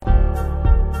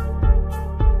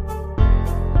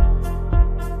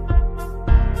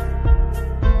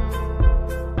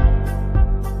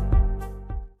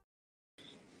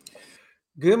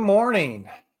Good morning.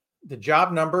 The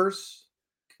job numbers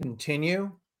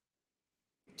continue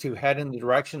to head in the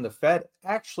direction the Fed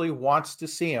actually wants to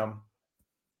see them,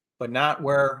 but not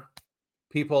where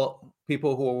people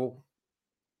who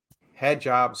had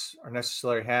jobs are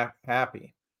necessarily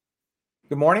happy.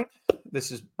 Good morning.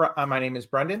 My name is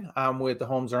Brendan. I'm with the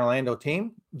Homes Orlando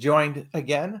team, joined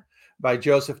again by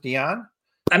Joseph Dion.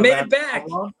 I made it back.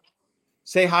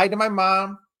 Say hi to my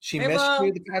mom. She Hey, missed Mom.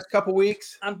 you the past couple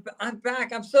weeks. I'm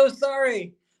back. I'm so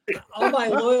sorry. All my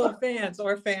loyal fans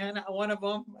or fan, one of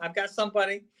them. I've got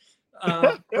somebody.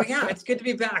 But yeah, it's good to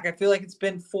be back. I feel like it's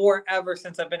been forever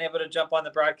since I've been able to jump on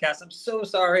the broadcast. I'm so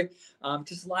sorry.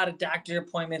 Just a lot of doctor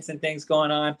appointments and things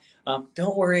going on.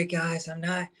 Don't worry, guys. I'm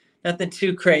nothing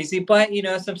too crazy, but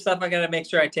some stuff I got to make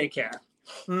sure I take care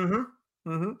of.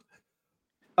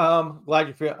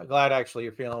 Glad actually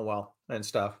you're feeling well and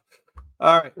stuff.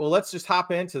 All right, well, let's just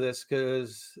hop into this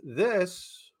because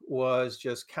this was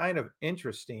just kind of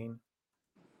interesting.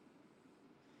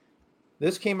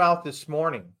 This came out this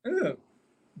morning. Ooh.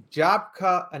 Job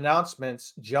cut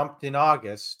announcements jumped in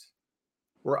August.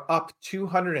 We're up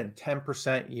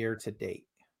 210% year to date.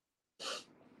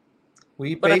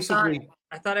 I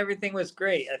thought everything was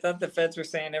great. I thought the feds were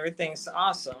saying everything's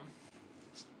awesome.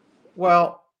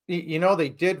 Well, they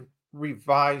did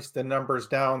revise the numbers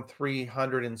down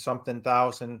 300 and something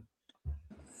thousand.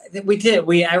 We did.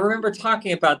 I remember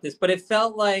talking about this, but it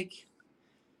felt like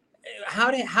how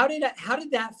did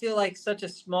that feel like such a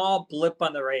small blip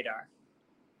on the radar?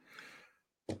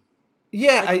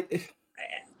 Yeah,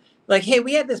 hey,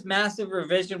 we had this massive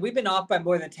revision. We've been off by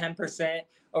more than 10%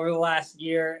 over the last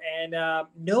year, and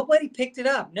nobody picked it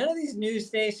up. None of these news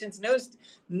stations,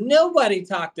 nobody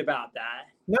talked about that.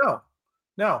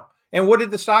 No. And what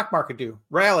did the stock market do?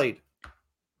 Rallied.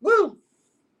 Woo!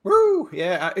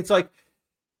 Yeah, it's like,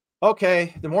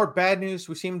 okay, the more bad news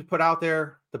we seem to put out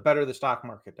there, the better the stock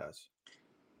market does.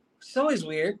 It's always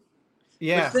weird.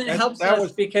 Yeah. Which then it helps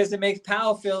us because it makes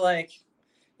Powell feel like,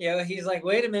 he's like,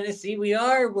 wait a minute, see,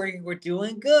 we're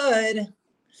doing good.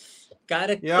 Got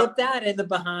to clip that in the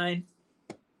behind.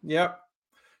 Yep.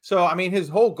 So, his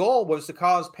whole goal was to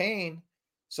cause pain.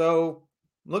 So,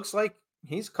 looks like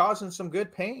he's causing some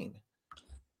good pain.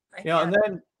 And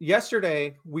then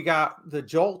yesterday we got the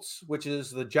JOLTS, which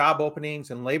is the job openings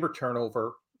and labor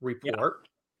turnover report.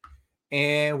 Yeah.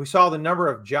 And we saw the number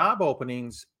of job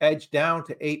openings edge down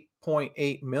to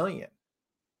 8.8 million.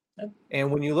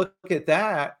 And when you look at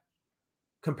that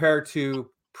compared to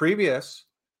previous,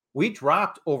 we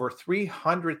dropped over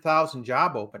 300,000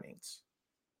 job openings.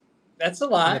 That's a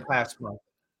lot. In the past month.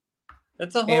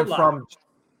 That's a whole lot.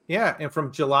 And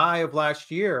from July of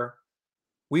last year,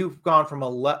 we've gone from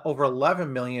over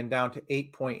 11 million down to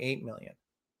 8.8 million.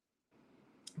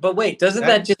 But wait, doesn't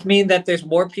that just mean that there's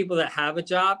more people that have a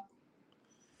job?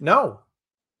 No.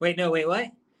 Wait,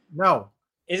 what? No.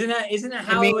 Isn't that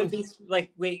how it would be?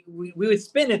 Like, we would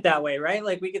spin it that way, right?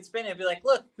 Like, we could spin it and be like,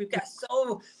 look, we've got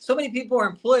so many people are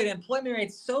employed. Employment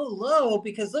rate's so low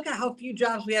because look at how few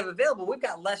jobs we have available. We've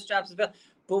got less jobs available.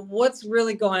 But what's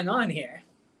really going on here?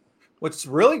 What's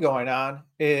really going on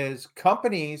is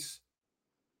companies,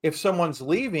 if someone's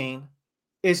leaving,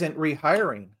 isn't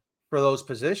rehiring for those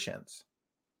positions.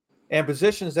 And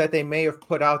positions that they may have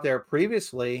put out there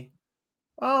previously,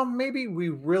 maybe we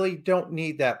really don't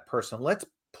need that person. Let's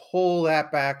pull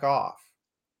that back off.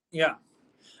 Yeah.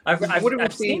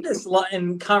 I've seen this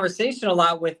in conversation a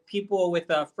lot with people,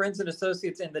 with friends and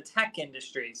associates in the tech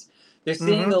industries. They're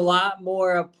seeing a lot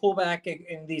more pullback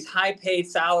in these high-paid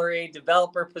salary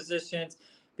developer positions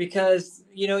because,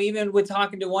 even with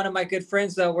talking to one of my good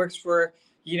friends that works for,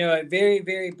 a very,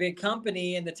 very big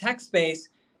company in the tech space,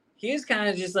 he was kind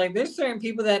of just like, there's certain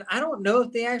people that I don't know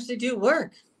if they actually do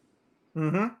work.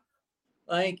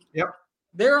 Like,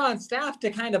 they're on staff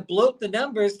to kind of bloat the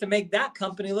numbers to make that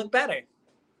company look better.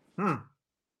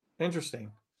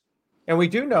 Interesting. And we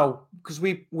do know, because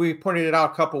we pointed it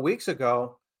out a couple of weeks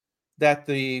ago, that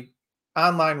the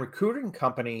online recruiting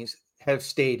companies have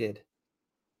stated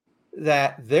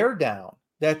that they're down,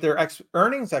 that their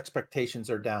earnings expectations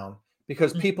are down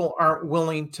because people aren't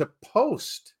willing to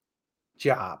post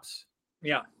jobs.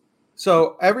 Yeah.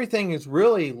 So everything is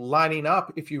really lining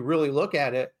up, if you really look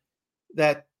at it,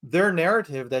 that their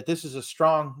narrative that this is a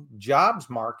strong jobs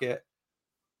market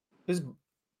is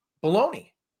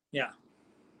baloney. Yeah.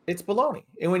 It's baloney.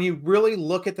 And when you really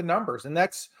look at the numbers, and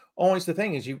that's always the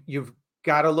thing, is you've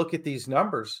got to look at these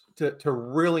numbers to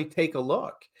really take a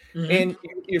look. And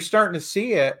you're starting to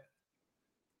see it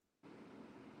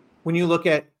when you look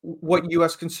at what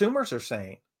U.S. consumers are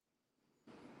saying.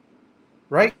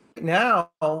 Right now,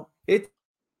 it's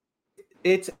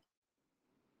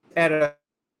at a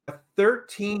a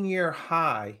 13-year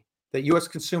high that U.S.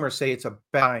 consumers say it's a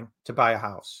bad time to buy a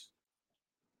house.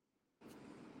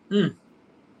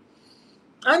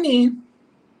 I mean,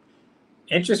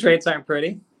 interest rates aren't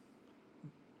pretty.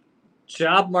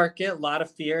 Job market, a lot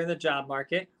of fear in the job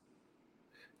market.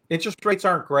 Interest rates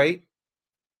aren't great.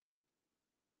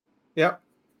 Yep.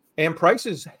 And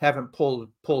prices haven't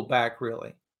pulled back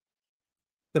really.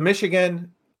 The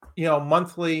Michigan,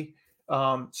 monthly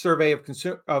survey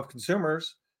of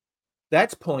consumers,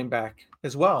 that's pulling back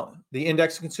as well. The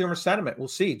index of consumer sentiment, we'll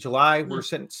see. July, we're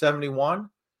sitting at 71.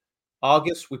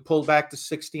 August, we pulled back to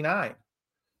 69.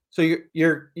 So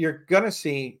you're going to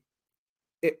see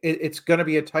it's going to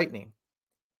be a tightening.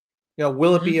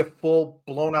 Will it be a full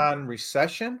blown on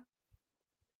recession?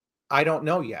 I don't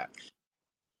know yet.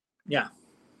 Yeah.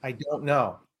 I don't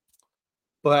know.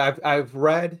 But I've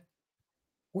read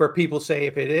where people say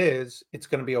if it is, it's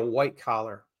going to be a white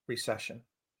collar recession,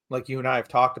 like you and I have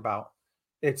talked about.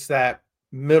 It's that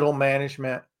middle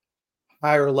management,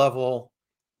 higher level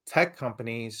tech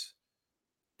companies,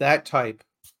 that type,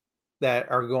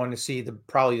 that are going to see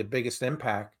probably the biggest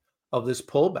impact of this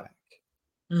pullback.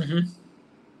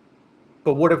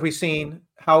 But what have we seen?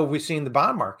 How have we seen the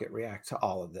bond market react to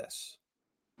all of this?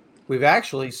 We've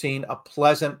actually seen a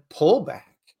pleasant pullback.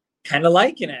 Kind of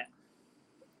liking it.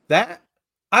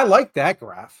 I like that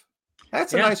graph.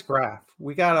 That's a nice graph.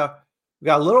 We got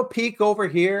a little peak over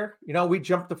here. We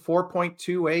jumped to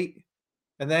 4.28,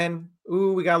 and then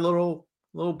we got a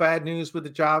little bad news with the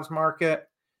jobs market.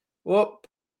 Whoop,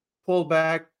 pulled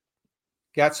back.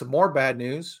 Got some more bad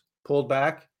news. Pulled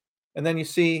back, and then you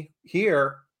see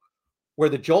here where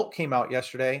the jolt came out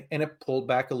yesterday, and it pulled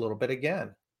back a little bit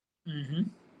again.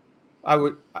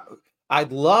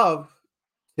 I'd love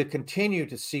to continue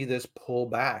to see this pull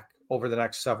back over the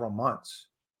next several months.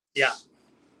 Yeah.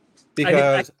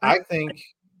 Because I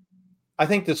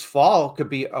think this fall could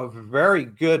be a very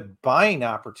good buying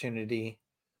opportunity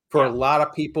for a lot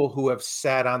of people who have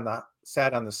sat on the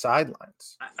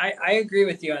sidelines. I agree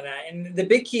with you on that. And the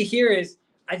big key here is,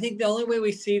 I think the only way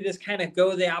we see this kind of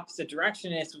go the opposite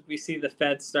direction is if we see the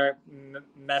Fed start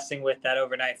messing with that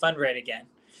overnight fund rate again.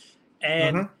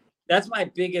 And that's my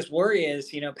biggest worry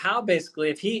is, Powell basically,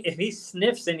 if he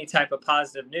sniffs any type of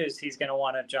positive news, he's going to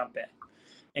want to jump in,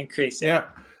 increase it. Yeah.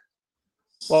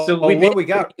 Well, so what we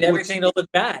got? Everything to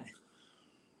look bad.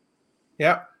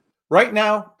 Yeah. Right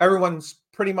now, everyone's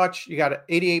pretty much, you got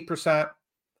 88%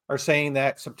 are saying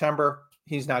that September,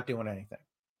 he's not doing anything.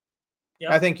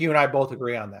 Yep. I think you and I both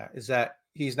agree on that, is that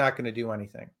he's not going to do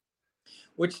anything.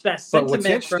 Which that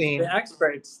sentiment from the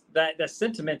experts, that the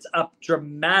sentiment's up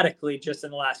dramatically just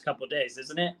in the last couple of days,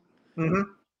 isn't it?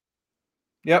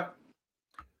 Yep.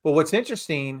 Well, what's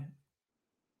interesting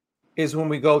is when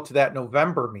we go to that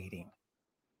November meeting.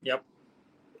 Yep.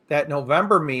 That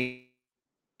November meeting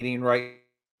right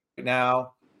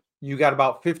now, you got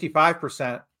about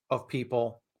 55% of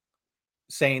people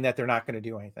saying that they're not going to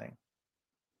do anything.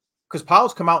 Because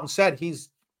Powell's come out and said he's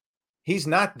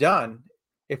not done.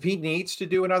 If he needs to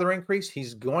do another increase,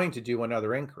 he's going to do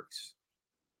another increase.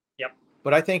 Yep.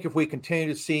 But I think if we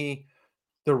continue to see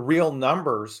the real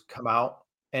numbers come out,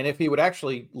 and if he would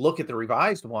actually look at the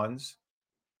revised ones,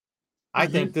 I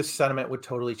think this sentiment would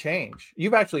totally change.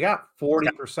 You've actually got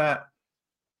 40%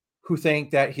 who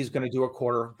think that he's going to do a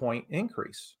quarter point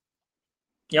increase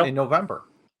in November.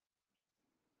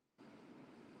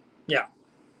 Yeah.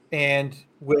 And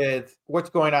with what's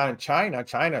going on in China,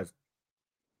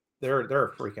 they're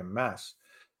a freaking mess.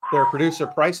 Their producer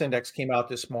price index came out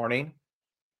this morning,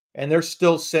 and they're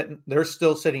still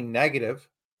sitting negative.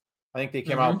 I think they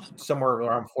came out somewhere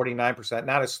around 49%,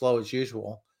 not as slow as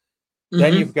usual.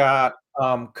 Then you've got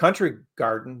Country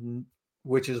Garden,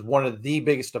 which is one of the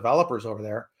biggest developers over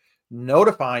there,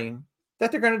 notifying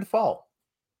that they're going to default.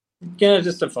 They're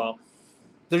just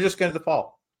going to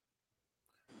default.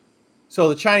 So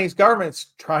the Chinese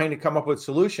government's trying to come up with a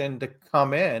solution to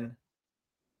come in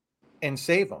and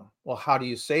save them. Well, how do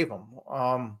you save them?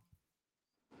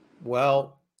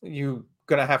 Well, you're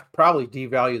going to have to probably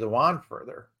devalue the yuan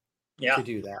further to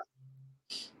do that,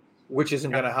 which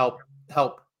isn't going to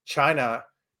help China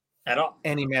at all,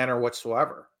 any manner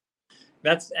whatsoever.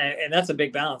 That's a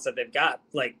big balance that they've got.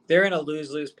 Like, they're in a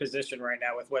lose-lose position right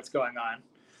now with what's going on.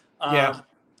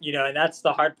 And that's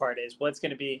the hard part is what's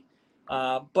going to be.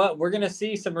 But we're going to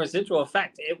see some residual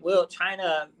effect.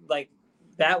 China,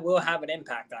 that will have an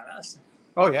impact on us.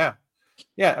 Oh yeah.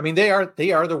 Yeah. I mean, they are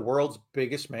the world's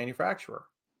biggest manufacturer.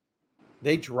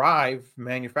 They drive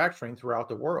manufacturing throughout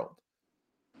the world.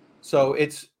 So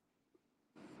it's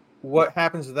what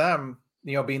happens to them,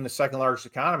 being the second largest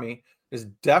economy, is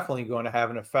definitely going to have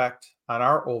an effect on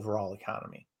our overall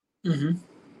economy. Mm-hmm.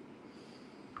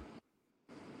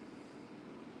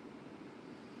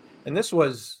 And this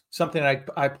was something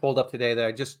I pulled up today that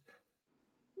I just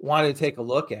wanted to take a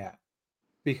look at,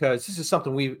 because this is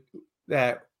something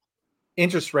that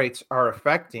interest rates are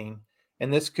affecting,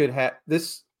 and this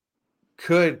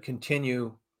could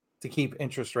continue to keep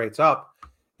interest rates up,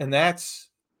 and that's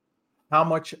how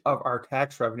much of our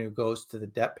tax revenue goes to the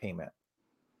debt payment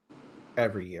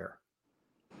every year.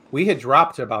 We had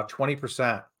dropped to about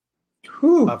 20%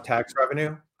 of tax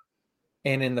revenue,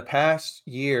 and in the past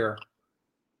year,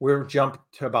 we're jumped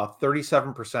to about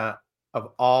 37%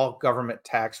 of all government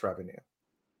tax revenue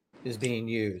is being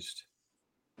used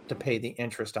to pay the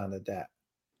interest on the debt.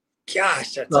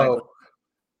 Gosh, that's ugly.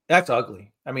 That's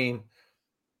ugly. I mean,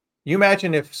 you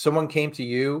imagine if someone came to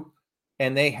you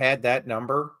and they had that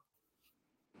number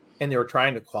and they were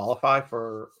trying to qualify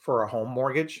for a home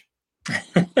mortgage.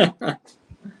 Well,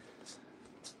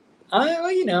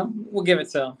 we'll give it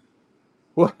to them.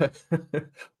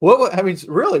 I mean,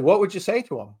 really, what would you say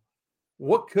to them?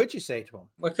 What could you say to them?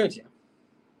 What could you?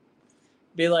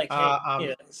 Be like,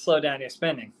 hey, slow down your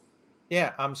spending.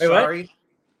 Yeah, I'm sorry.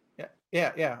 What?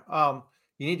 Yeah.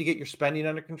 You need to get your spending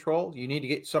under control. You need to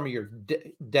get some of your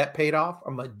debt paid off,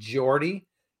 a majority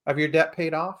of your debt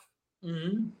paid off.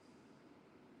 Mm-hmm.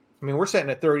 I mean, we're sitting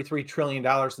at $33 trillion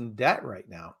in debt right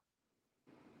now.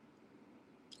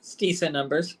 It's decent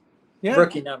numbers. Yeah.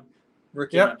 Rookie number.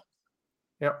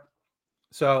 Yep.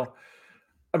 So,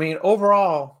 I mean,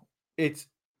 overall,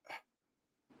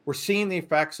 we're seeing the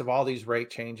effects of all these rate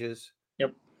changes.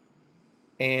 Yep.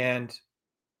 And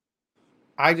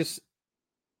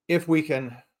if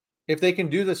they can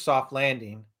do the soft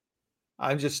landing,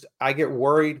 I get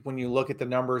worried when you look at the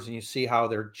numbers and you see how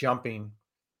they're jumping.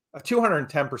 A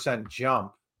 210%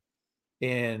 jump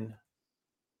in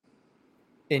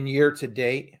year to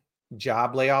date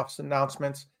job layoffs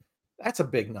announcements. That's a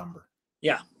big number.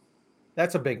 Yeah.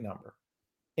 That's a big number.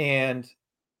 And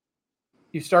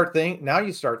you start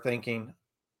thinking,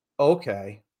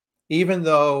 okay, even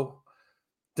though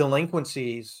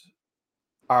delinquencies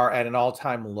are at an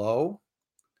all-time low,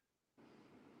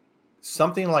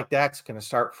 something like that's going to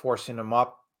start forcing them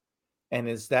up. And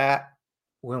is that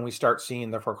when we start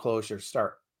seeing the foreclosures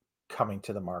start coming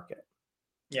to the market?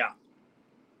 Yeah.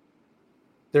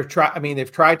 They've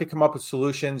tried to come up with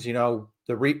solutions, the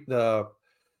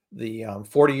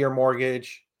 40-year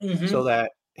mortgage, mm-hmm. so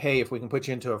that, hey, if we can put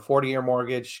you into a 40-year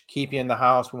mortgage, keep you in the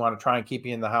house, we want to try and keep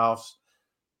you in the house.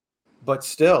 But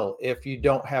still, if you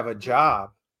don't have a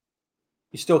job,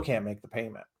 you still can't make the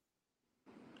payment.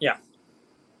 Yeah.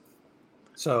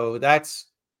 So that's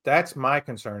my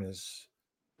concern is,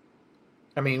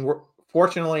 I mean, we're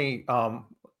fortunately, where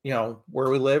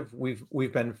we live,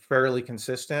 we've been fairly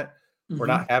consistent. Mm-hmm. We're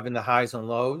not having the highs and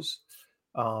lows.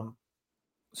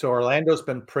 So Orlando's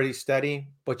been pretty steady,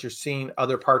 but you're seeing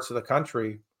other parts of the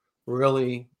country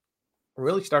really,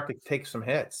 really start to take some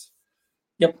hits.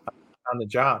 Yep. On the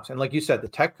jobs. And like you said, the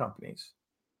tech companies,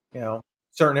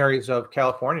 certain areas of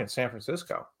California and San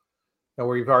Francisco,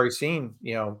 where you've already seen,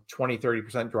 20,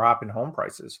 30% drop in home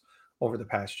prices over the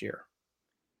past year.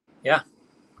 Yeah.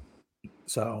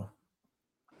 So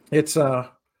it's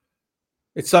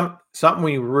something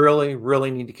we really,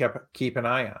 really need to keep an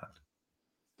eye on.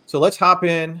 So let's hop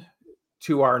in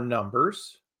to our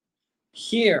numbers.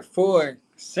 Here for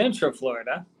Central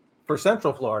Florida.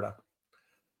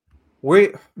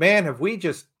 Have we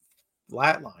just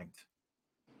flatlined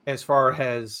as far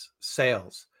as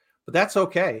sales, but that's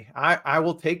okay. I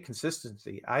will take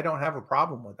consistency. I don't have a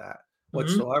problem with that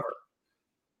whatsoever.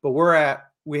 Mm-hmm. But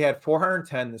we had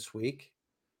 410 this week,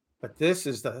 but this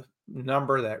is the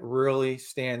number that really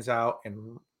stands out.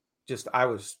 And just, I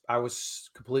was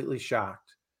completely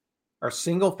shocked. Our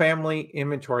single family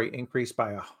inventory increased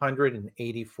by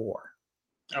 184.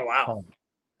 Oh, wow. Homes.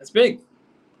 That's big.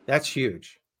 That's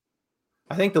huge.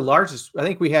 I think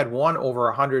we had one over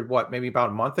 100, maybe about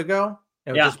a month ago,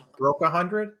 and it just broke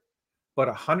 100, but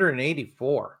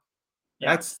 184.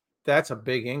 Yeah. That's a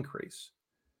big increase.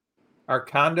 Our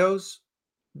condos,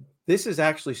 this has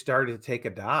actually started to take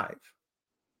a dive.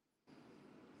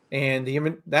 And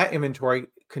that inventory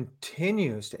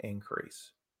continues to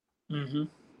increase. Mm-hmm.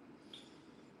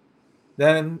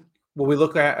 Then what we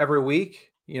look at every week,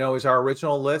 is our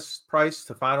original list price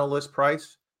to final list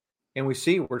price. And we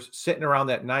see we're sitting around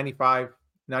that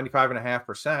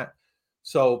 95.5%.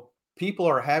 So people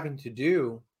are having to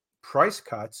do price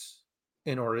cuts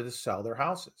in order to sell their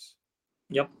houses.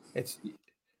 Yep. It's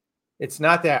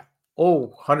not that,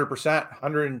 100%,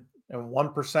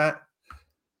 101%.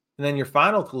 And then your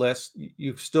final list,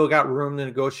 you've still got room to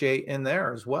negotiate in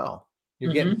there as well.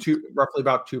 You're getting roughly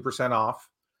about 2% off.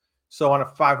 So on a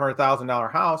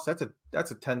 $500,000 house, that's a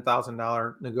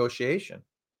 $10,000 negotiation.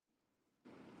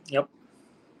 Yep.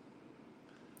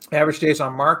 Average days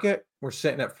on market, we're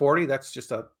sitting at 40. That's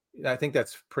just I think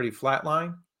that's pretty flat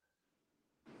line.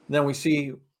 Then we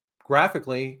see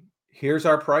graphically, here's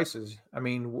our prices. I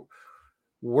mean,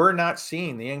 we're not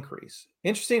seeing the increase.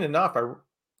 Interesting enough,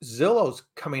 Zillow's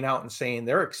coming out and saying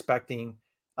they're expecting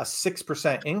a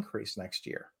 6% increase next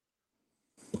year.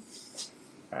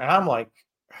 And I'm like,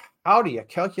 how do you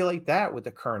calculate that with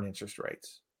the current interest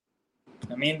rates?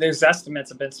 I mean, their estimates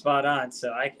have been spot on,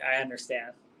 so I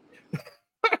understand.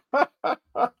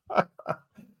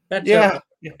 That joke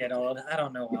get old. I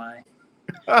don't know why.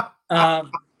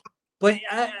 But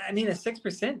I mean, a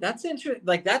 6%. That's interesting.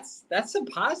 Like that's a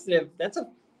positive. That's a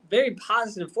very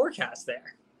positive forecast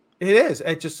there. It is.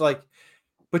 It's just like,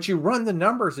 but you run the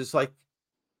numbers. It's like,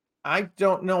 I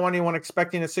don't know anyone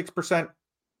expecting a 6%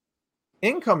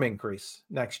 income increase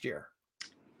next year.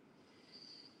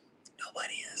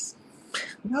 Nobody is.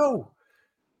 No.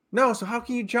 So how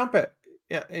can you jump it?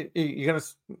 Yeah, you're gonna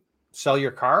sell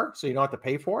your car so you don't have to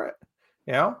pay for it.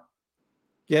 You know,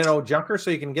 get an old junker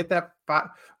so you can get that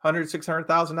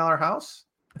 $600,000 house.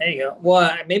 There you go.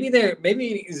 Well, maybe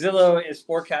Zillow is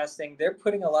forecasting they're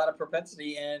putting a lot of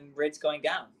propensity in rates going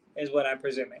down, is what I'm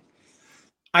presuming.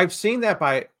 I've seen that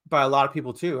by a lot of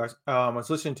people too. I was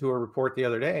listening to a report the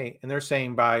other day, and they're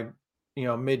saying by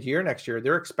mid-year next year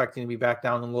they're expecting to be back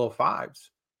down in low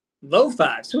fives. Low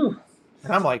fives. Whew.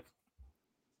 And I'm like,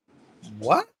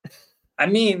 what? I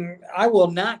mean, I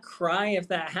will not cry if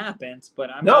that happens,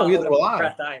 but I'm not neither will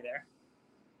I. Either.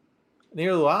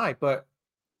 Neither will I. But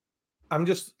I'm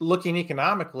just looking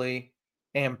economically,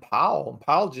 and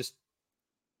Powell just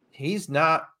he's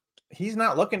not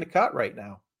looking to cut right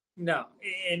now. No,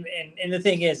 and the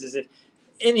thing is if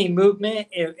any movement,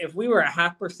 if we were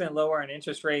 0.5% lower in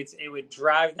interest rates, it would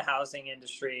drive the housing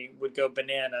industry would go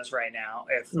bananas right now.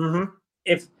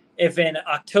 If in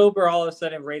October all of a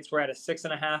sudden rates were at a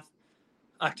 6.5,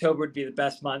 October would be the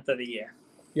best month of the year.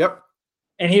 Yep.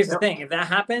 And here's the thing: if that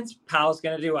happens, Powell's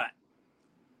going to do what?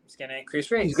 He's going to increase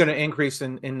rates. He's going to increase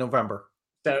in November.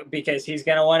 So because he's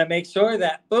going to want to make sure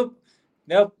that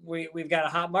we've got a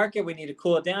hot market. We need to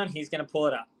cool it down. He's going to pull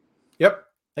it up. Yep,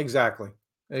 exactly.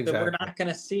 So we're not going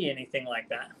to see anything like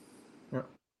that. Yeah.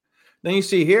 Then you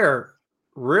see here,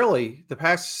 really, the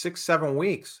past 6-7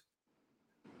 weeks,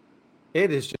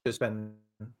 it has just been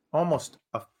almost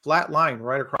a flat line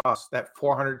right across that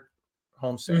 400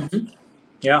 home sales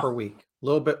per week. A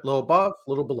little above, a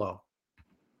little below.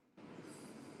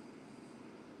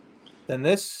 Then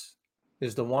this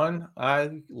is the one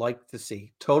I like to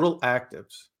see. Total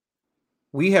actives.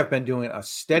 We have been doing a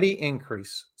steady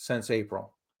increase since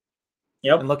April.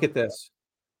 Yep. And look at this.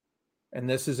 And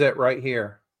this is it right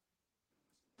here.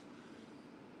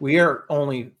 We are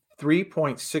only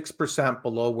 3.6%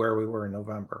 below where we were in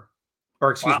November.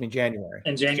 Or excuse me, January.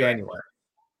 In January.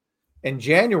 In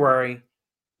January,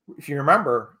 if you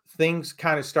remember, things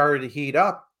kind of started to heat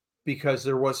up because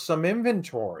there was some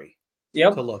inventory to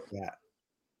look at.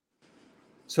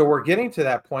 So we're getting to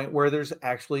that point where there's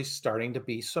actually starting to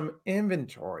be some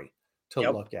inventory to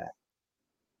look at.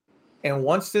 And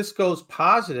once this goes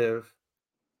positive,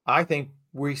 I think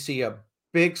we see a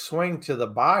big swing to the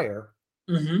buyer.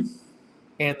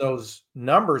 And those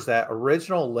numbers, that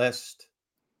original list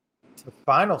to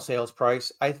final sales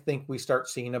price, I think we start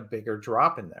seeing a bigger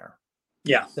drop in there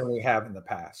than we have in the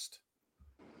past.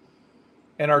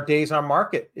 And our days on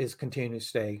market is continuing to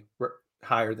stay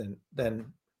higher than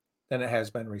it has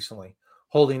been recently,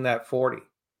 holding that 40.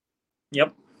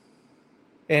 Yep.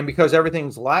 And because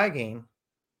everything's lagging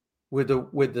with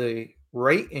the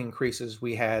rate increases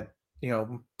we had,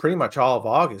 pretty much all of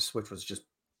August, which was just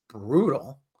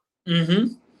brutal.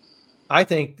 I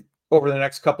think over the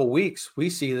next couple of weeks, we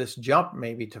see this jump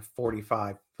maybe to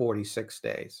 45, 46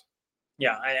 days.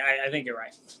 Yeah, I think you're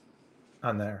right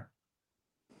on there.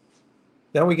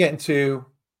 Then we get into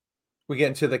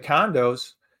the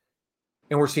condos,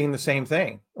 and we're seeing the same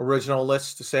thing. Original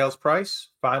list to sales price,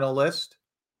 final list,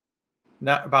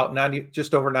 not about 90,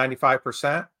 just over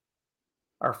 95%.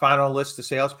 Our final list to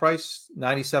sales price,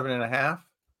 97.5.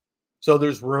 So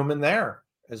there's room in there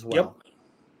as well. Yep.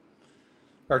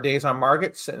 Our days on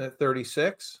market sitting at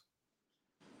 36.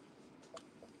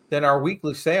 Then our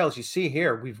weekly sales, you see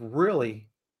here, we've really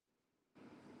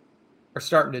are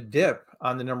starting to dip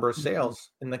on the number of sales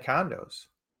in the condos.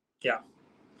 Yeah.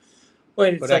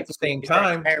 Well, but at the same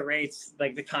time, higher rates,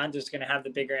 like the condo is going to have the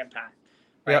bigger impact.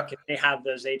 Right? Yeah. They have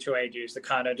those HOA dues, the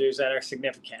condo dues that are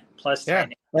significant. Plus,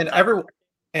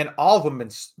 and all of them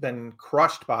been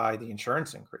crushed by the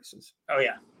insurance increases. Oh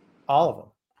yeah, all of them.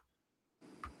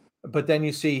 But then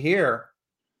you see here,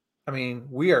 I mean,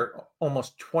 we are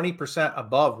almost 20%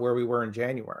 above where we were in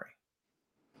January.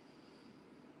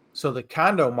 So the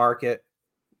condo market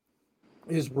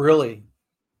is really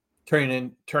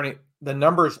turning, the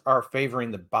numbers are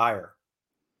favoring the buyer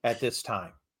at this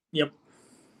time. Yep.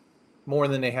 More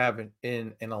than they have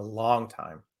in a long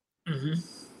time. Mm-hmm.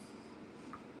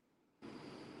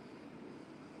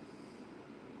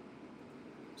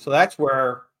 So that's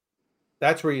where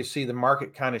you see the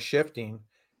market kind of shifting.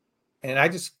 And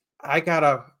I got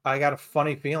a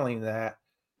funny feeling that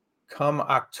come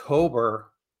October,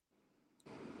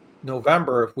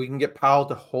 November, if we can get Powell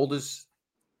to hold his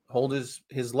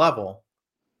level,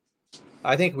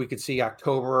 I think we could see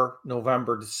October,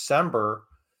 November, December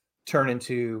turn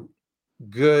into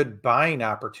good buying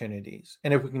opportunities.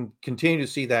 And if we can continue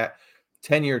to see that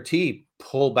 10-year T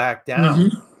pull back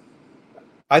down,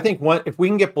 I think if we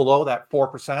can get below that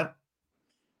 4%,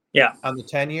 on the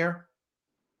 10-year,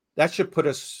 that should put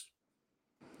us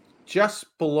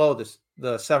just below the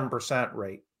 7%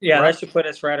 rate. Yeah, correct? That should put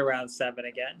us right around 7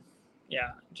 again.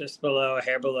 Yeah, just below, a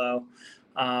hair below.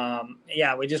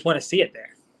 We just want to see it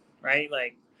there, right?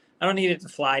 Like, I don't need it to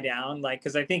fly down,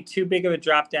 because I think too big of a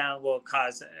drop down will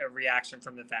cause a reaction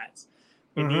from the Feds.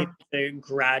 We need to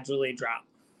gradually drop.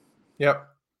 Yep.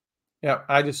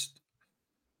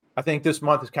 I think this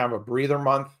month is kind of a breather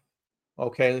month.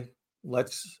 Okay,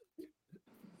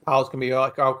 Powell's gonna be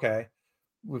like, okay,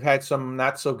 we've had some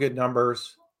not so good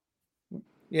numbers.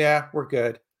 Yeah, we're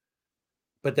good.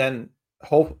 But then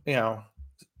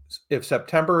if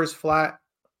September is flat,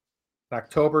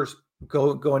 October's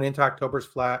going into October's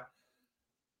flat,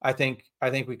 I think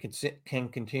we can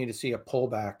continue to see a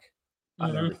pullback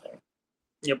on everything.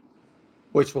 Yep.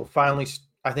 Which will finally,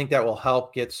 I think that will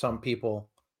help get some people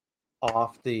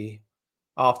off the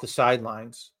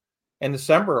sidelines. And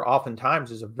December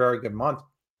oftentimes is a very good month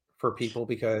for people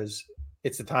because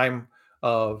it's the time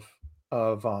of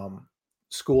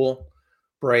school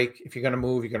break. If you're going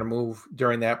to move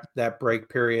during that break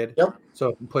period. Yep. So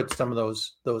it can put some of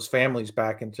those families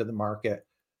back into the market.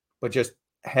 But just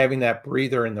having that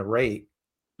breather in the rate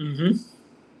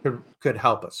could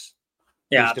help us.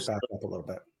 Yeah, boost it back up a little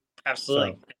bit.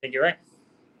 Absolutely. I think you're right.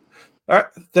 All right.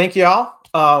 Thank you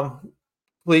all.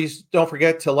 Please don't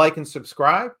forget to like and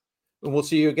subscribe. And we'll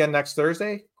see you again next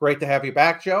Thursday. Great to have you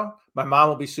back, Joe. My mom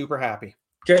will be super happy.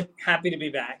 Good. Happy to be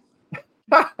back.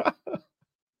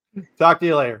 Talk to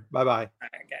you later. Bye-bye. All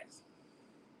right, guys.